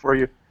 100 before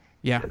you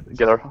get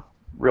a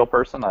real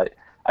person.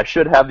 I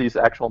should have these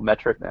actual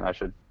metrics, and I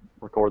should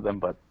record them,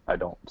 but I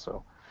don't.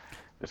 So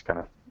just kind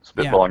of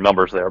spitballing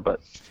numbers there.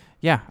 But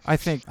yeah, I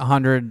think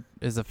 100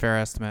 is a fair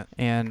estimate.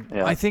 And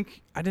I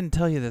think I didn't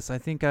tell you this. I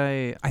think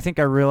I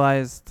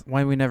realized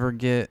why we never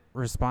get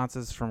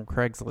responses from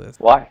Craigslist.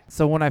 Why?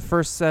 So when I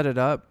first set it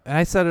up, and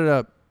I set it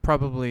up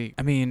probably,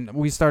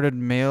 we started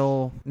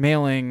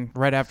mailing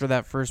right after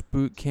that first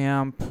boot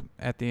camp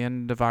at the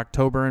end of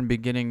October and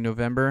beginning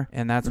November.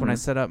 And that's when I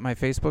set up my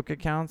Facebook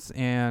accounts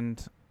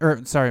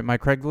my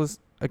Craigslist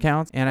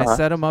accounts. And I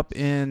set them up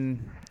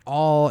in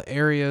all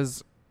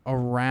areas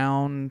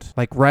around,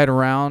 like right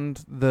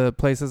around the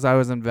places I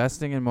was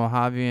investing in,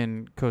 Mojave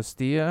and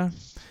Costilla.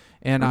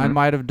 And I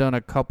might have done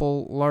a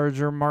couple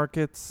larger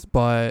markets,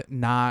 but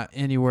not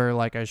anywhere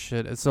like I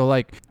should. So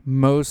like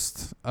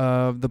most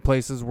of the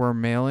places we're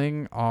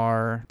mailing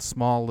are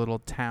small little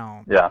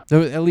towns. Yeah.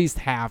 So at least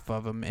half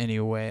of them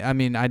anyway. I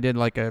mean, I did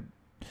I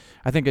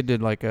think I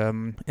did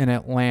in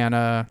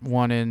Atlanta,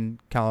 one in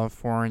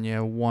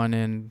California, one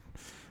in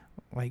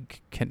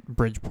like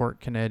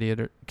Bridgeport,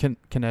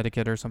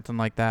 Connecticut or something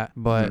like that.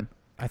 But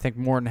I think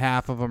more than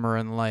half of them are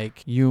in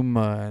like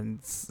Yuma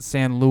and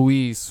San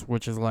Luis,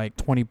 which is like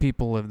 20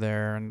 people live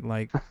there, and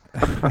like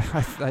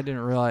I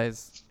didn't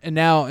realize. And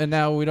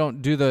now we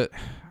don't do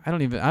I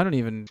don't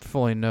even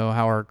fully know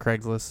how our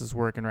Craigslist is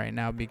working right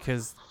now,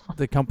 because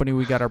the company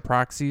we got our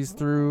proxies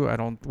through,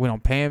 we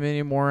don't pay them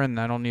anymore, and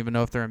I don't even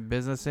know if they're in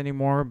business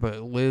anymore.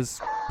 But Liz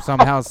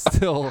somehow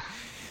still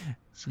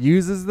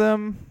uses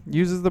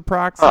the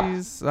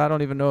proxies. I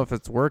don't even know if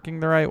it's working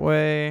the right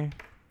way,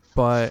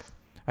 but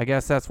I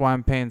guess that's why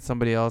I'm paying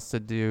somebody else to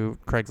do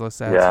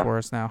Craigslist ads for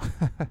us now.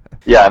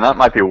 Yeah, and that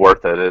might be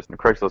worth it.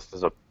 Craigslist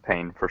is a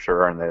pain for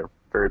sure, and they're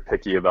very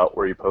picky about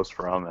where you post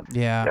from. And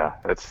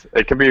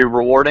it can be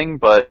rewarding,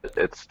 but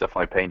it's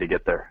definitely a pain to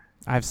get there.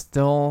 I've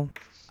still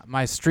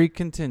My streak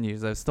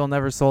continues. I've still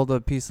never sold a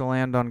piece of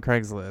land on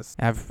Craigslist.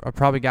 I've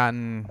probably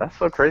gotten... That's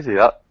so crazy.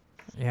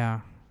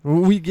 Yeah.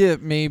 We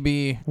get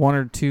maybe 1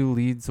 or 2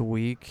 leads a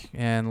week,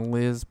 and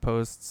Liz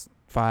posts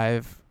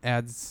 5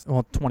 ads,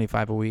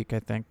 25 a week, I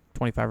think.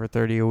 25 or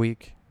 30 a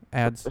week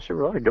ads. That's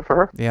really good for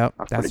her. Yep,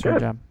 that's her good.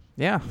 job.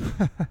 Yeah.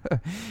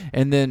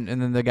 and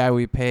then the guy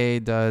we pay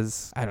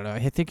does, I don't know,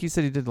 I think he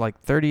said he did like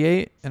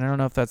 38, and I don't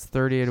know if that's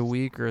 38 a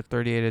week or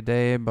 38 a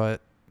day,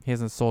 but he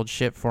hasn't sold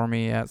shit for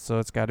me yet, so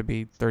it's got to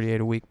be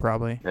 38 a week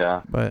probably.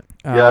 Yeah. But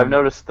yeah, I've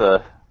noticed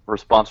the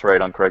response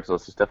rate on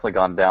Craigslist has definitely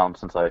gone down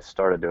since I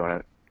started doing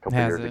it a couple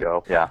years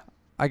ago. Yeah.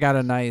 I got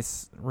a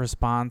nice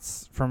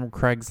response from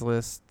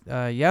Craigslist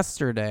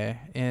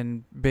yesterday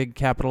in big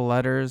capital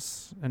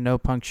letters and no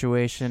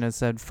punctuation. It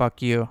said,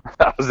 "Fuck you."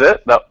 That was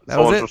it? That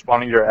someone was it.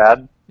 responding to your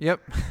ad? Yep.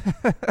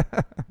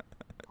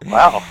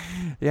 Wow.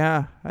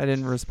 Yeah, I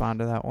didn't respond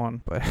to that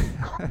one, but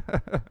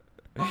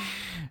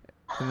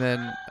and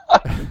then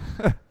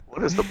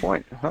what is the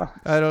point? Huh?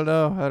 I don't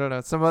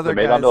know. Some other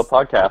They made guys, onto a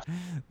podcast.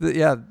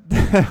 Yeah.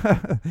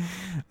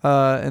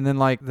 And then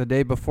like the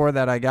day before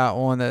that, I got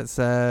one that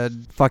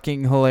said,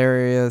 "Fucking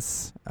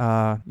hilarious.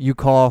 You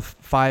call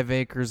 5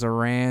 acres a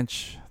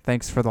ranch.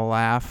 Thanks for the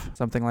laugh."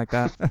 Something like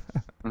that.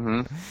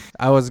 Mm-hmm.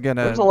 I was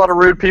gonna. There's a lot of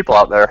rude people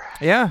out there.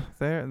 Yeah,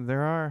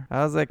 there are.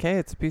 I was like, hey,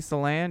 it's a piece of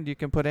land. You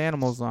can put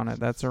animals on it.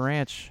 That's a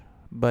ranch,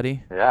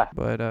 buddy. Yeah.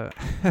 But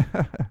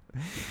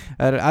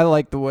I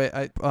like the way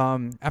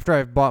after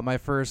I bought my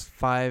first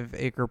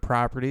 5-acre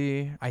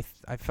property, I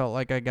felt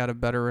like I got a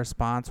better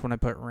response when I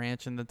put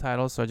ranch in the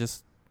title, so I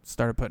just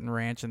started putting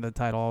ranch in the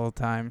title all the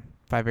time.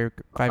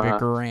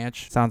 5-acre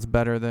ranch sounds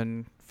better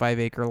than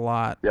 5-acre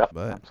lot. Yep,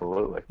 but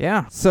absolutely.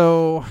 yeah.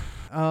 So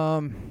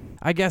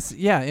I guess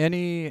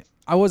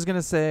I was going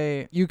to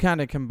say you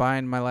kind of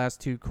combined my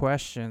last 2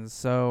 questions.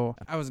 So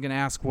I was going to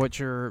ask what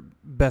your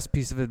best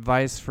piece of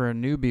advice for a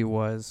newbie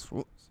was.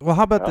 Well,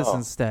 how about this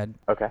instead?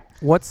 Okay.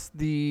 What's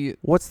the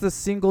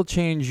single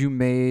change you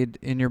made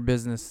in your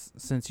business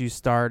since you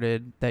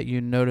started that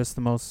you noticed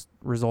the most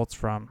results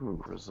from?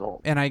 Ooh,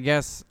 results. And I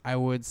guess I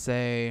would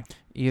say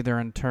either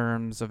in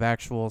terms of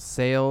actual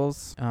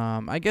sales.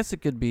 I guess it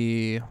could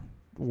be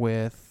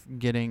with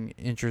getting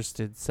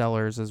interested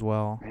sellers as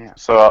well. Yeah.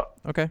 So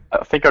Okay.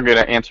 I think I'm going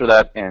to answer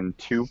that in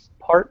 2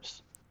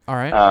 parts. All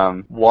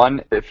right.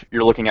 One, if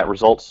you're looking at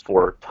results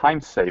for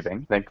time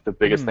saving, I think the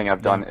biggest thing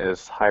I've done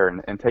is hire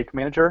an intake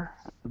manager.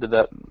 I did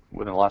that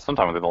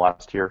sometime within the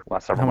last year,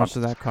 last several months.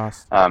 How much does that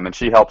cost? And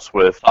she helps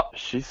with,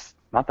 she's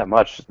not that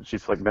much.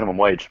 She's like minimum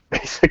wage,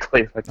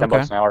 basically, like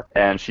 $10 an hour.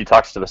 And she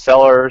talks to the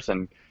sellers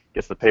and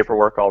gets the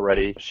paperwork all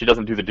ready. She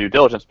doesn't do the due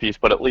diligence piece,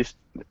 but at least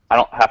I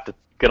don't have to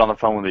get on the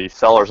phone with the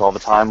sellers all the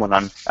time when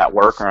I'm at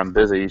work or I'm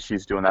busy.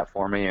 She's doing that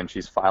for me, and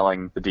she's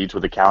filing the deeds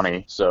with the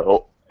county.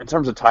 So in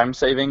terms of time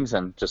savings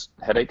and just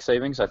headache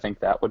savings, I think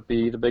that would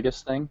be the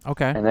biggest thing.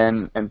 Okay. And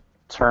then in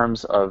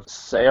terms of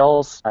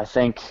sales, I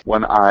think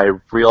when I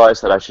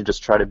realized that I should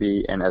just try to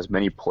be in as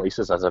many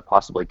places as I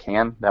possibly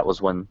can, that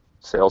was when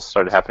sales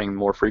started happening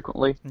more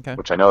frequently,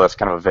 which I know that's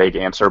kind of a vague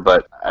answer,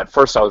 but at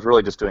first I was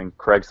really just doing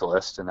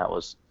Craigslist, and that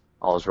was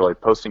all I was really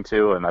posting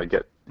to, and I'd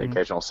get the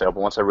occasional sale. But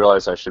once I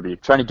realized I should be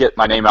trying to get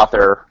my name out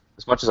there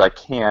as much as I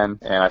can,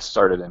 and I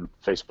started in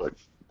Facebook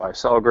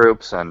buy-sell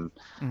groups and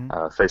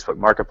Facebook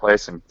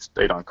Marketplace, and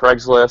stayed on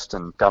Craigslist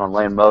and got on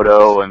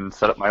Landmodo and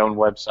set up my own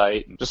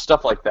website and just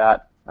stuff like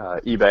that.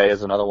 eBay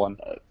is another one.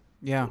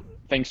 Yeah.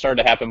 Things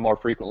started to happen more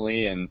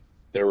frequently, and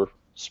they were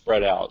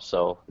spread out.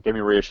 So it gave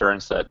me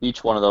reassurance that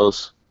each one of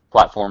those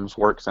platforms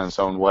works in its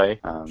own way.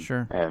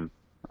 Sure. And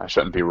I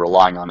shouldn't be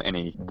relying on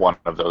any one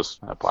of those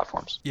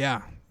platforms.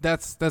 Yeah.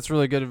 That's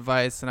really good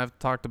advice, and I've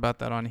talked about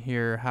that on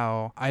here,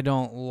 how I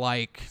don't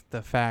like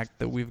the fact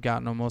that we've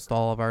gotten almost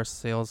all of our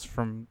sales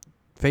from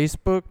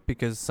Facebook,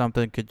 because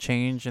something could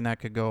change and that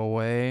could go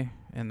away,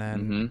 and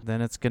then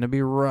it's going to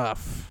be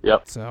rough.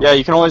 Yep. So. Yeah,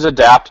 you can always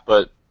adapt,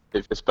 but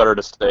it's better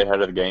to stay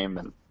ahead of the game,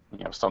 and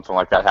if something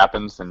like that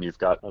happens, then you've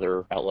got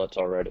other outlets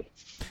already.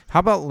 How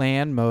about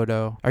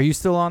Landmodo? Are you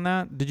still on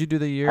that? Did you do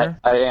the year?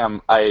 I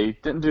am. I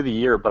didn't do the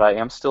year, but I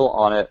am still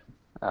on it.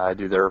 I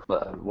do their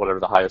whatever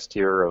the highest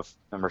tier of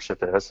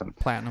membership is, and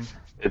Platinum.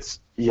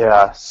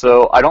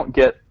 So I don't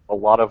get a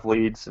lot of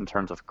leads in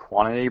terms of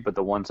quantity, but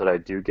the ones that I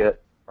do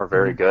get are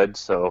very good.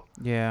 So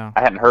yeah, I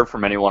hadn't heard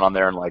from anyone on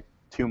there in like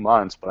 2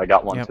 months, but I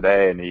got one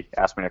today, and he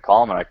asked me to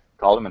call him, and I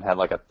called him and had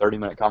like a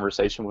 30-minute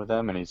conversation with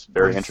him, and he's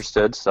very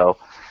interested. So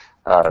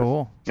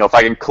cool. If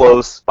I can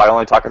close by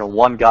only talking to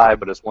one guy,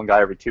 but it's one guy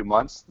every 2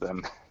 months,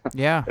 then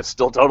it's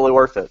still totally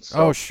worth it.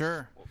 So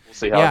sure. We'll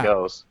see how it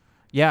goes.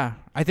 Yeah,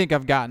 I think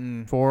I've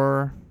gotten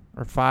 4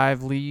 or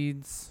 5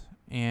 leads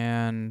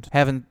and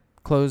haven't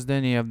closed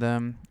any of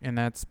them, and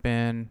that's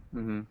been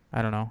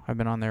I don't know. I've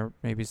been on there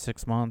maybe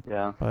 6 months.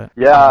 Yeah. But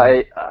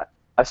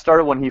I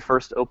started when he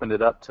first opened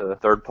it up to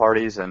third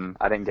parties, and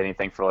I didn't get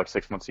anything for like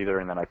 6 months either,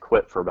 and then I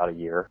quit for about a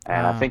year.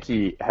 And I think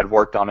he had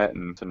worked on it,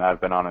 and so now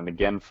I've been on it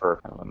again for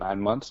 9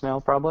 months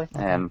now probably,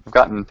 and I've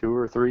gotten 2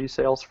 or 3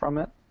 sales from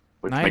it.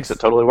 which Nice. makes it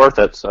totally worth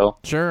it. So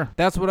Sure.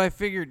 That's what I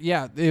figured.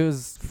 Yeah, it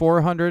was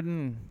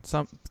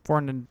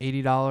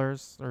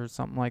 $480 or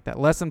something like that.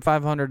 Less than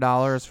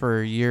 $500 for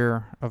a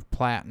year of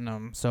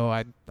platinum. So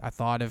I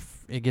thought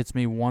if it gets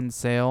me one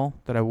sale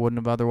that I wouldn't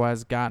have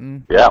otherwise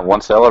gotten. yeah,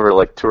 one sale over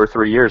like 2 or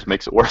 3 years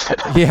makes it worth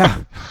it.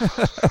 Yeah.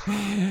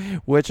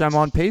 Which I'm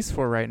on pace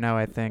for right now,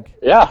 I think.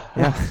 Yeah.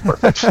 Yeah.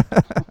 Perfect.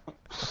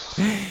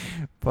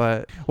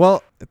 But,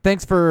 well,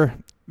 thanks for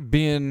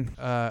being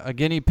a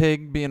guinea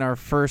pig, being our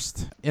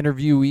first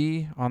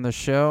interviewee on the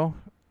show.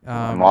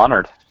 I'm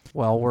honored.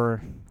 Well, we're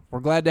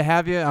glad to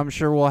have you. I'm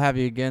sure we'll have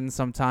you again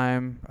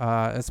sometime,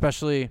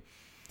 especially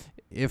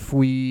if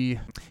we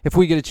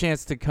get a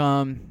chance to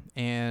come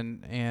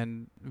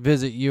and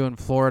visit you in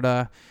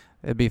Florida.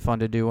 It'd be fun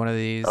to do one of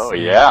these. Oh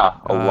yeah,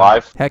 a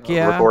live heck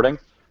yeah. recording.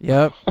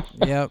 Yep.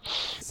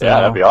 So Yeah,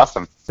 that'd be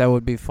awesome. that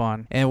would be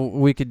fun, and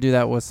we could do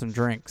that with some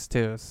drinks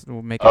too. So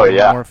we'll make it Oh a little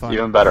yeah, more fun.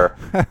 even better.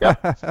 Yeah,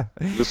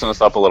 loosen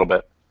us up a little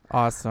bit.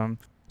 Awesome.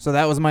 So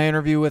that was my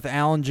interview with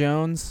Alan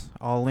Jones.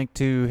 I'll link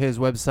to his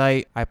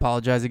website. I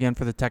apologize again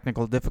for the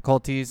technical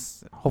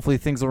difficulties. Hopefully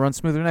things will run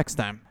smoother next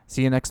time.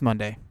 See you next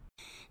Monday.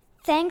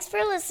 Thanks for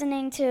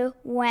listening to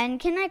When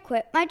Can I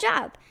Quit My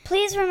Job?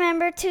 Please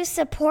remember to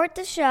support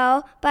the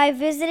show by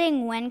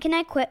visiting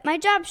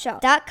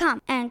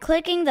whencaniquitmyjobshow.com and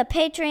clicking the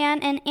Patreon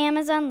and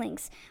Amazon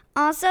links.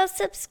 Also,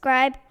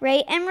 subscribe,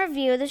 rate, and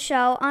review the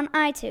show on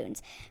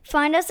iTunes.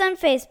 Find us on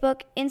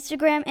Facebook,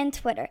 Instagram, and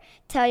Twitter.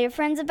 Tell your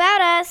friends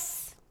about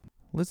us.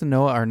 Liz and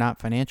Noah are not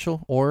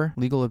financial or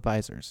legal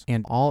advisors,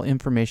 and all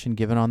information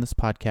given on this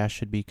podcast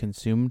should be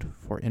consumed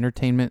for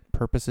entertainment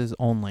purposes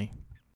only.